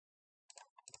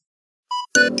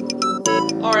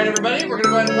Alright everybody, we're going to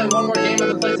go ahead and play one more game on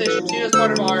the PlayStation 2 as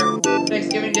part of our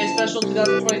Thanksgiving Day Special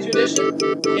 2022 edition,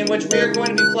 in which we are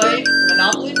going to be playing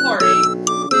Monopoly Party.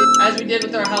 As we did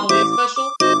with our Halloween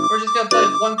special, we're just going to play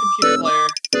with one computer player.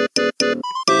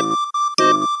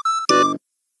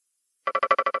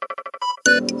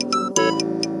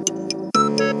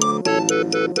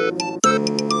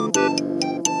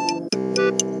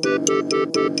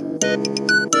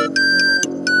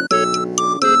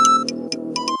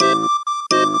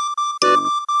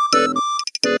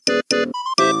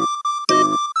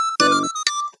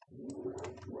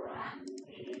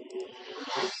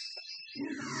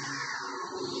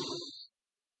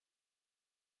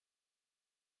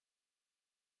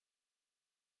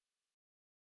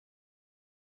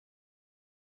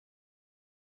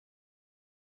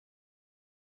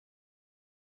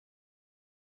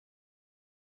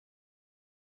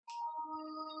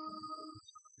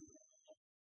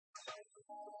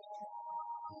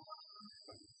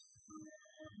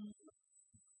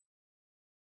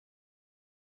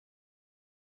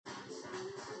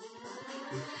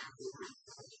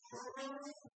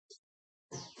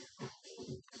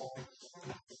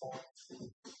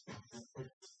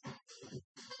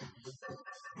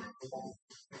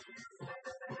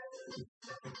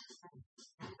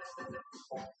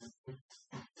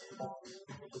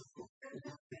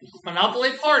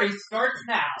 Monopoly Party starts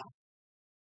now,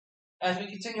 as we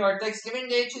continue our Thanksgiving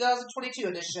Day 2022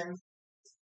 edition.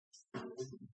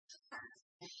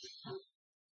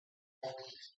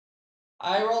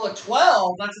 I roll a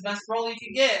 12, that's the best roll you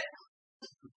can get.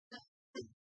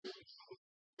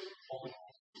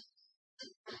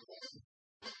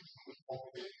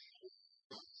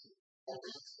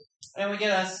 And we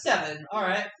get a 7,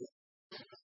 alright.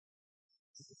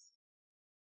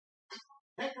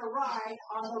 Take a ride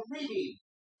on the reading.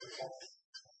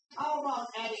 How about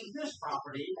adding this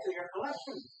property to your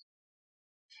collection?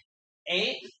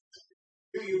 8.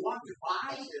 Do you want to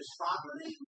buy this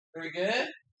property? Very good.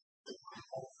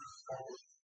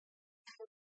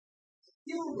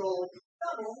 You roll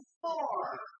double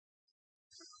 4.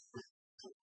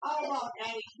 How about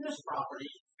adding this property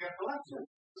to your collection?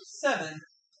 7.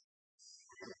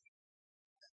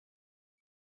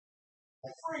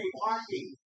 Free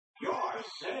parking. You're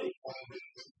safe.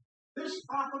 This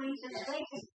property is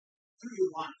vacant. Do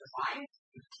you want to buy it?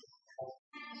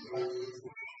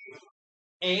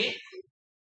 8.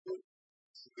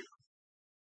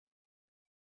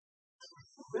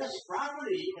 This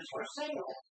property is for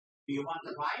sale. Do you want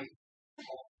to buy it?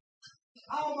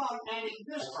 How about adding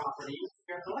this property to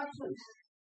your collection?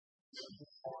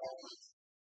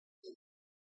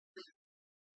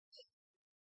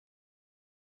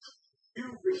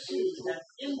 'You've received an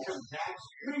income tax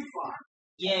refund.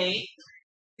 Yay.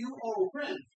 You owe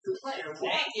rent to player 1.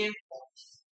 Thank you.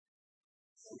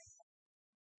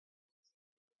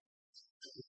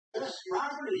 This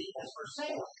property is for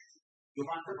sale. You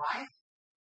want to buy it?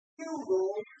 You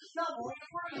roll double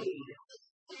 3.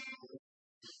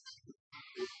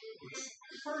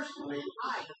 Personally,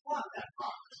 I want that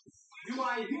property. Do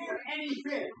I hear any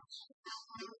bids?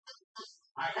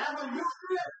 I have a new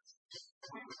bid.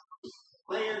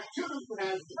 Player 2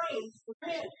 has raised the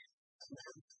bid.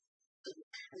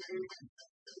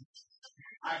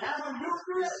 I have a new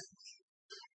bid.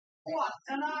 What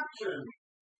an auction!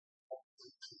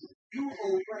 You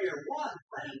owe player 1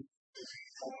 rent.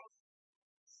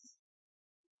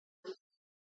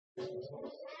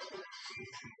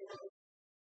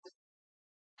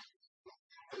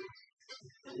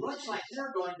 It looks like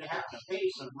you're going to have to pay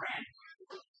some rent.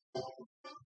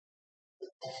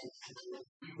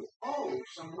 You owe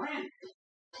some rent.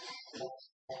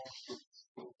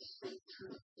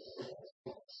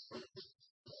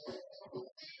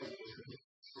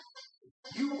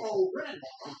 You owe rent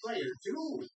to player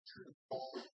 2.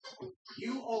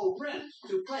 You owe rent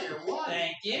to player 1.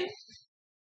 Thank you.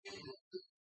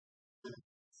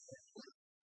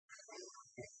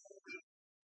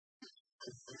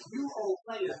 You owe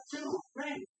player 2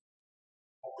 rent.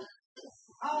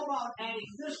 How about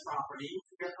adding this property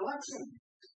to your collection?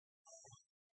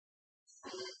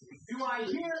 Do I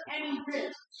hear any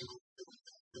bids?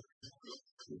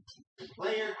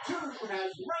 Player 2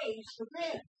 has raised the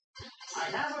bid. I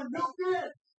have a new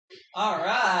bid.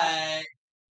 Alright.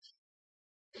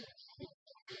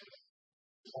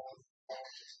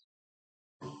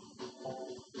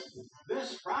 This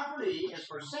property is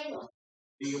for sale.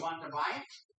 Do you want to buy it?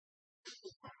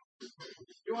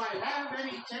 Do I have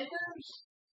any takers?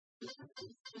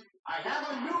 I have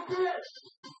a new bid.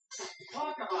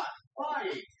 Talk about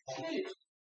buying. Please.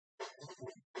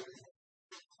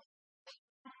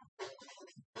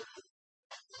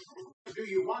 Do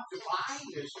you want to buy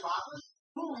this property?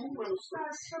 Who will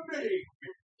start the bidding?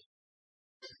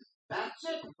 That's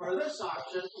it for this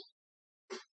auction.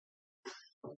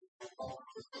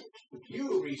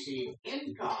 You receive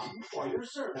income for your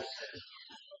services.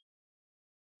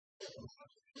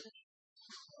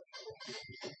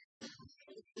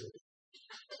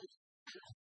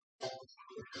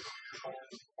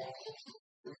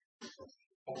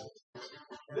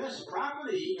 This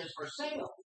property is for sale.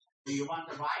 Do you want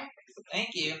to buy it? Thank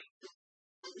you.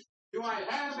 Do I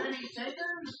have any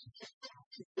takers?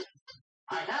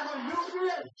 I have a new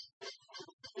bid.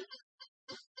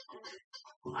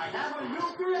 I have a new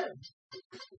bid.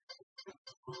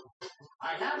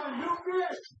 I have a new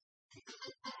bid.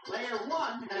 Player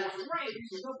 1 has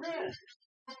raised the bid.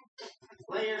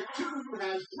 Player 2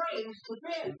 has raised the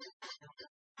bid.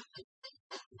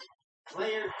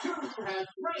 Player 2 has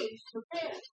raised the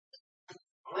bid.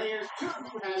 Player 2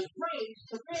 has raised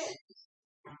the bid.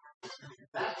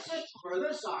 That's it for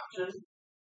this auction.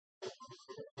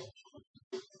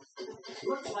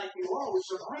 Looks like you owe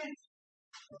some rent.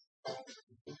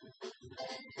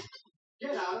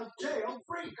 Get out of jail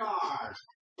free card.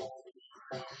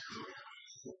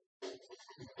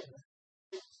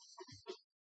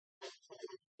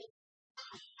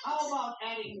 How about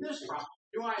adding this problem?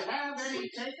 Do I have any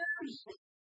takers?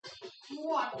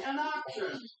 What an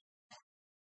auction!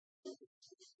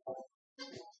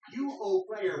 You owe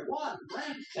player 1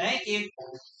 rent. Thank you.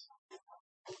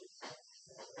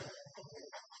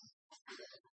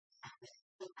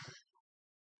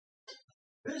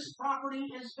 This property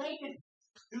is vacant.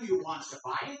 Do you want to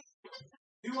buy it?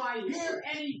 Do I hear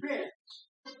any bids?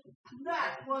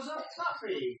 That was a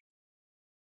toughie.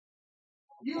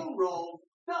 You rolled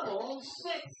double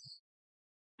 6.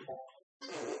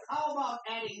 How about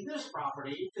adding this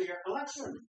property to your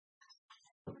collection?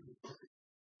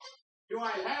 Do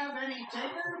I have any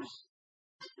takers?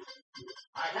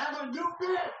 I have a new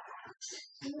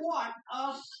bid. What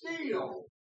a steal!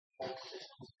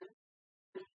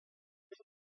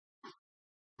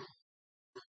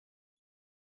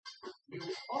 You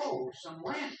owe some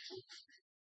rent.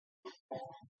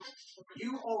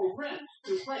 You owe rent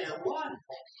to player 1.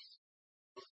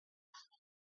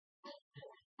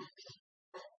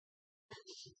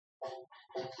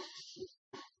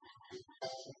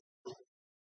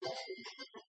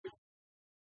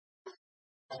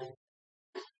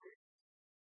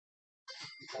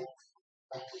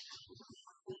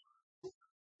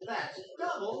 That's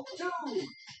double 2.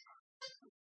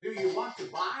 Do you want to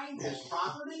buy this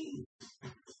property?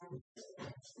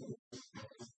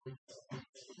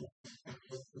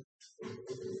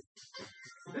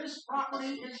 This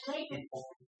property is vacant.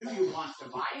 Do you want to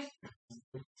buy it?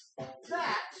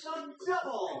 That's a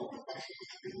double.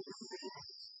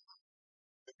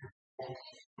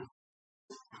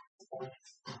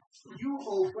 You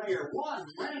owe player 1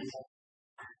 rent.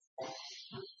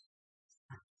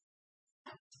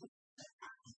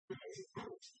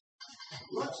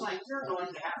 Looks like you're going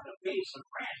to have to pay some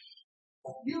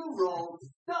rent. You rolled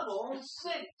double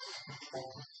 6.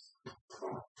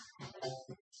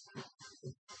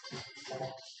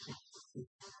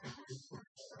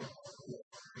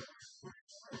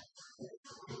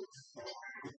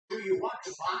 Do you want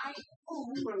to buy?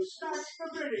 Who will start the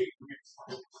bidding?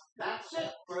 That's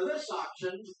it for this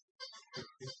auction.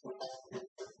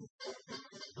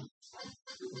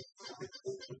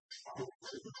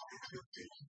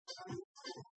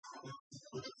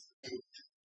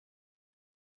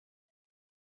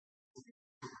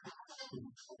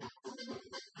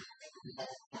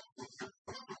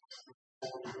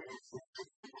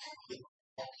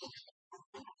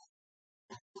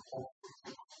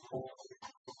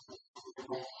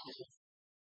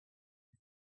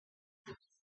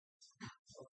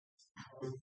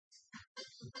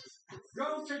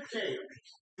 Go to jail.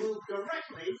 Move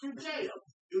directly to jail.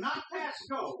 Do not pass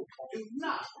go. Do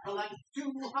not collect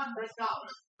 $200.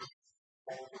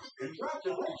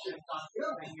 Congratulations on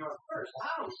building your first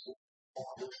house.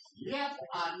 Yet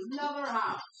another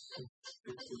house.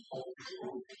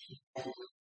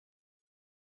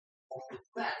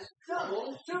 That's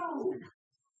double 2.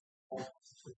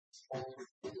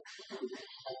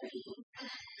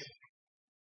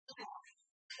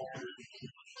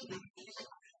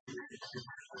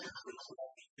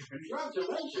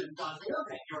 Congratulations on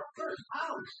building your first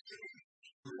house.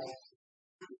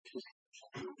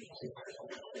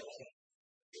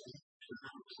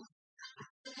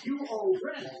 You owe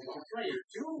rent to player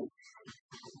 2.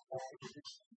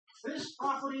 This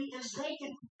property is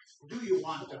vacant. Do you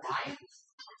want to buy it?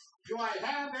 Do I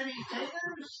have any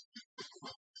takers?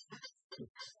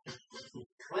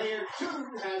 Player 2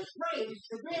 has raised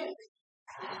the bid.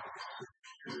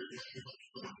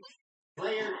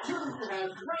 Player 2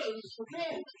 has raised the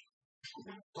bid.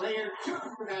 Player 2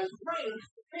 has raised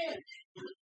the bid.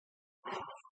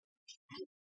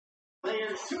 Player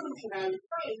 2 has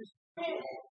raised the bid.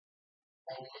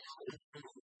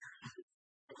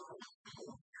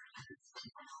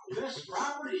 This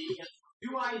property is,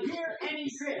 do I hear any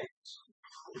bids?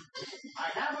 I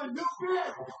have a new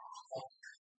bid.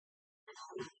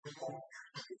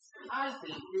 I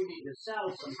think you need to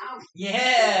sell some houses.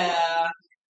 Yeah.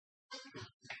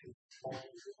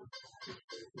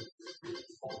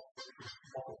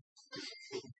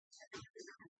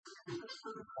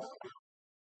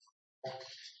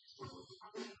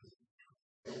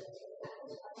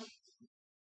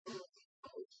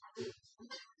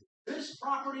 This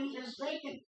property is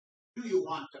vacant. Do you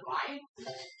want to buy it?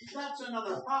 That's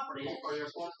another property for your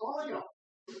portfolio.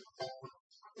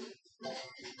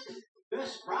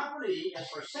 This property is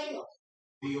for sale.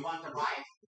 Do you want to buy it?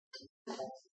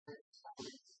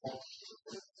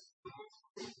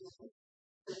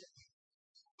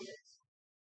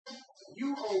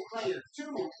 You owe player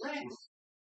 2 rent.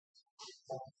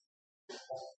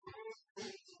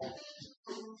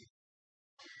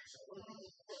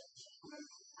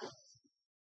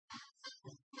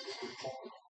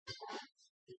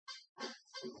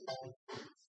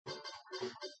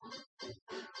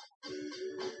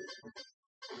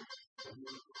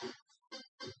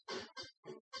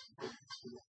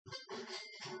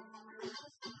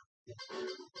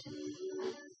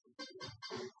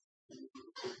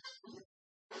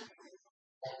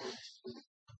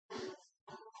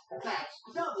 That's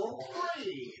double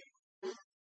free.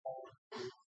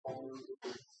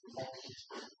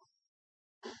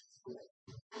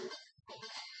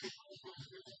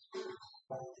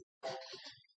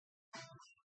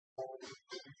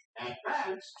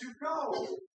 Advance to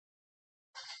go.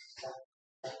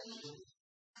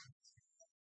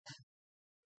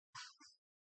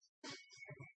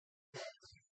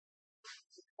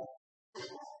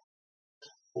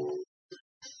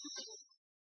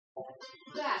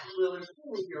 That will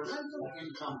improve your rental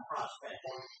income prospect.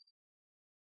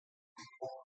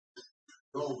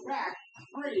 Go back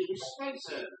 3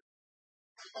 spaces.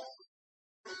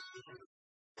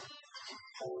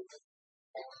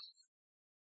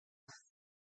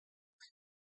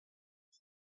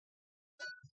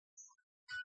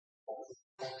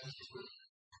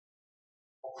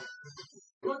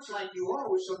 Looks like you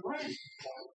owe some rent.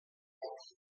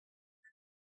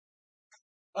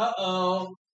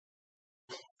 Uh-oh.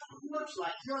 Looks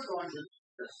like you're going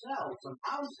to sell some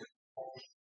housing.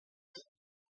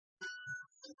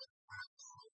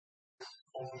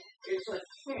 It's a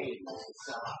shame to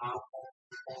sell a house.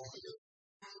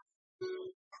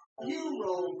 You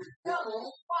rolled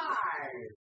double 5.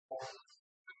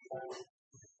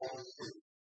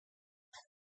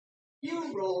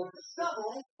 You rolled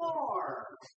double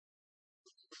 4.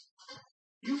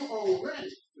 You owe rent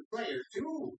to player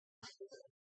 2.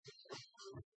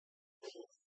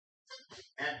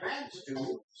 Advance to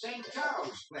St.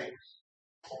 Charles Place.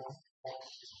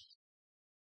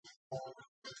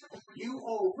 You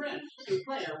owe rent to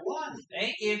player 1.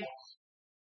 Thank you.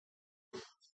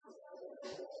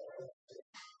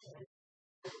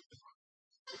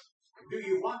 Do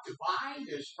you want to buy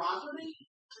this property?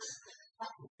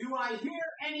 Do I hear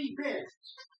any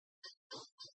bids?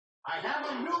 I have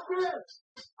a new bid.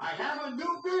 I have a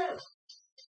new bid.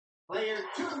 Player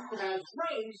 2 has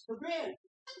raised the bid.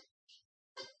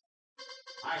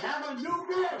 I have a new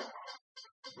bid.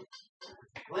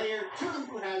 Player 2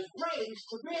 has raised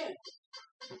the bid.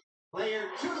 Player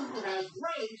 2 has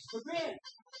raised the bid.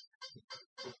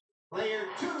 Player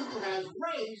 2 has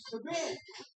raised the bid.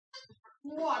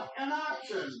 What an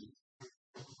auction!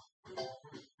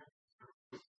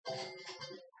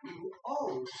 You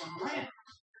owe some rent.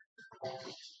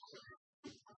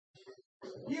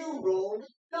 You rolled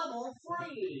double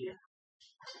free.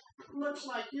 Looks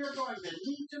like you're going to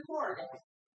need to mortgage.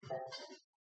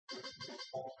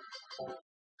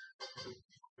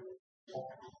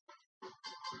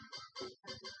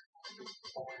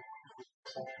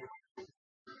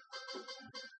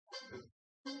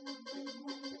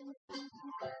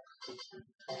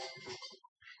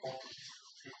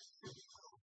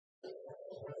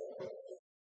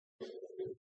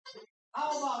 How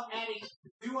about adding,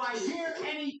 do I hear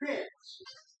any bids?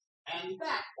 And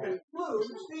that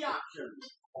concludes the auction.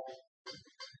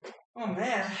 Oh,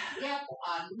 man. Yet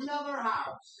another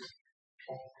house.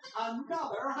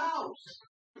 Another house.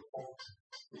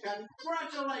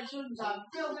 Congratulations on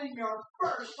building your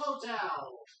first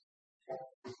hotel.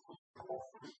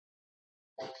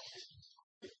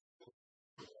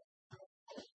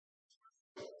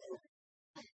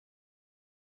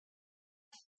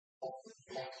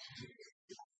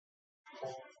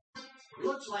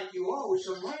 Looks like you owe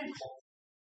some rent.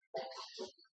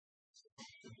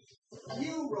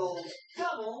 You rolled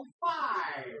double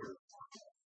 5.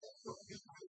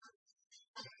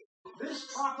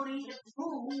 This property,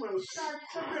 who will start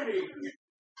the bidding?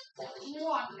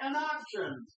 What an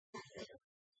auction!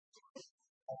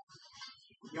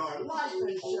 Your life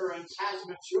insurance has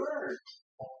matured.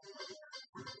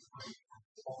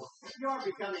 You're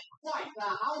becoming quite the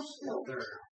house builder.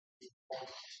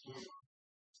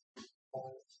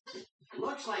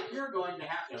 Looks like you're going to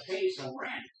have to pay some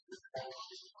rent.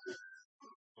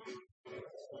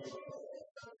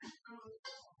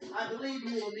 I believe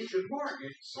you will need to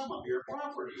mortgage some of your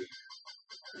property.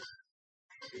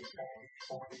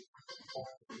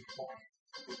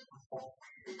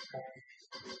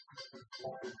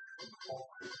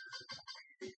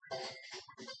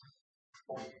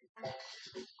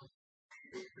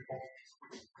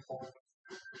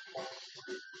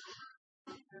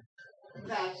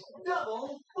 That's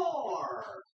double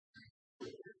 4.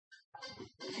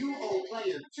 You owe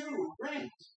player 2 rent.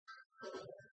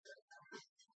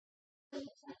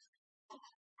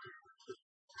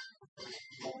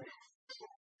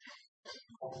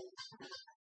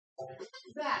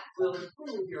 That will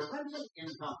improve your rental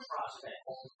income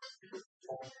prospects.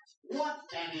 What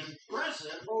an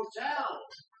impressive hotel!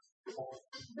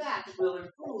 That will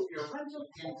improve your rental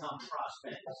income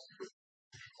prospects.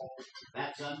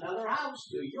 That's another house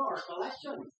to your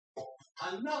collection.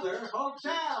 Another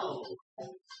hotel.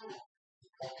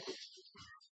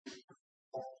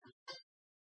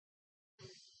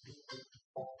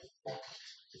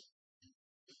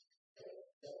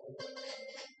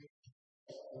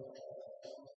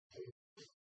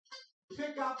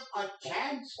 Pick up a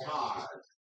chance card.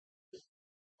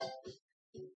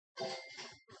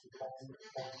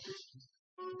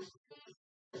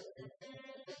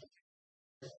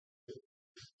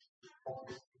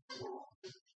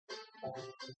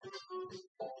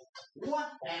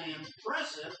 What an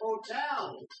impressive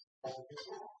hotel!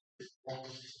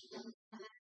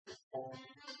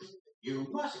 You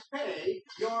must pay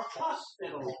your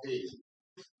hospital fee.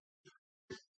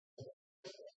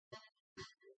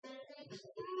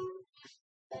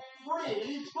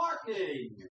 Free parking.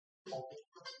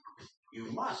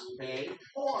 You must pay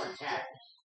for tax.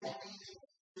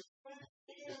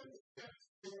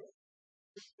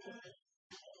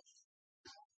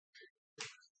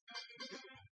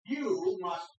 You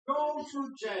must go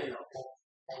to jail.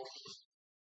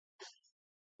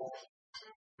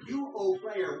 You owe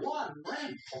player 1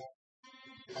 rent.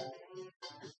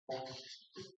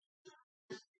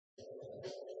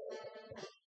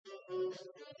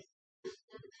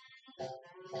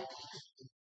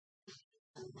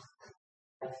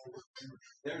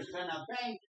 There's been a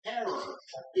bank error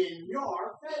in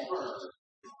your favor.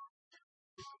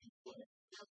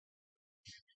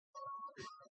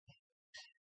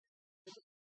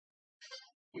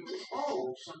 You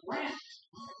owe some rent.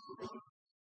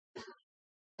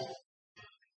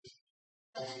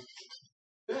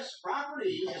 This property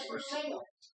is for sale.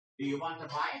 Do you want to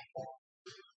buy it?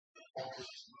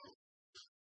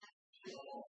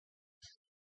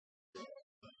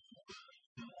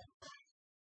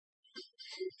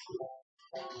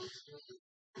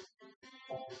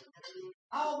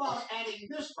 How about adding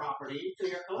this property to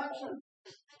your collection?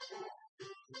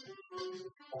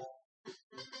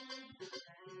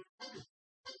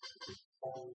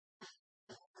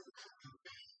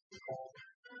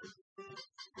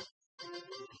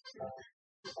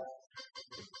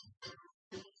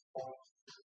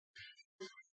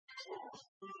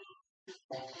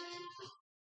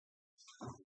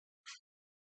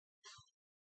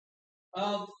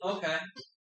 Okay.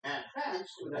 Advance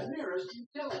to the nearest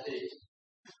utility.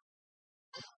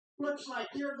 Looks like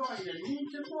you're going to need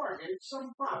to mortgage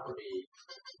some property.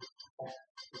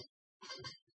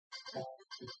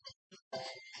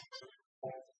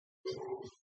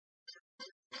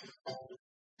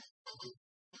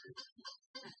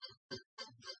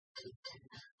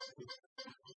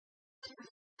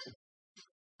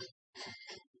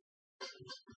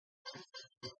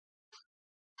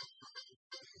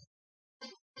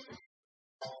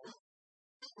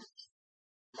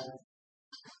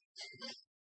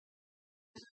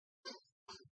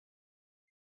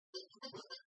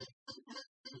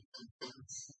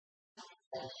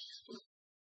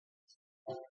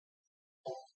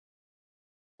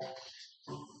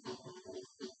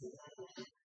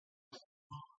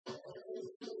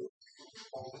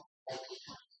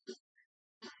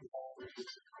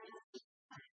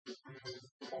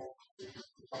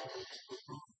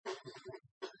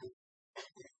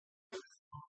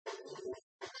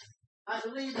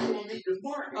 believe you will need to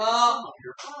market some Oh, of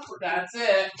your property. that's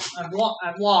it.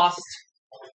 I've lost.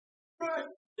 Good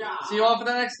job. See you all for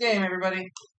the next game,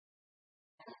 everybody.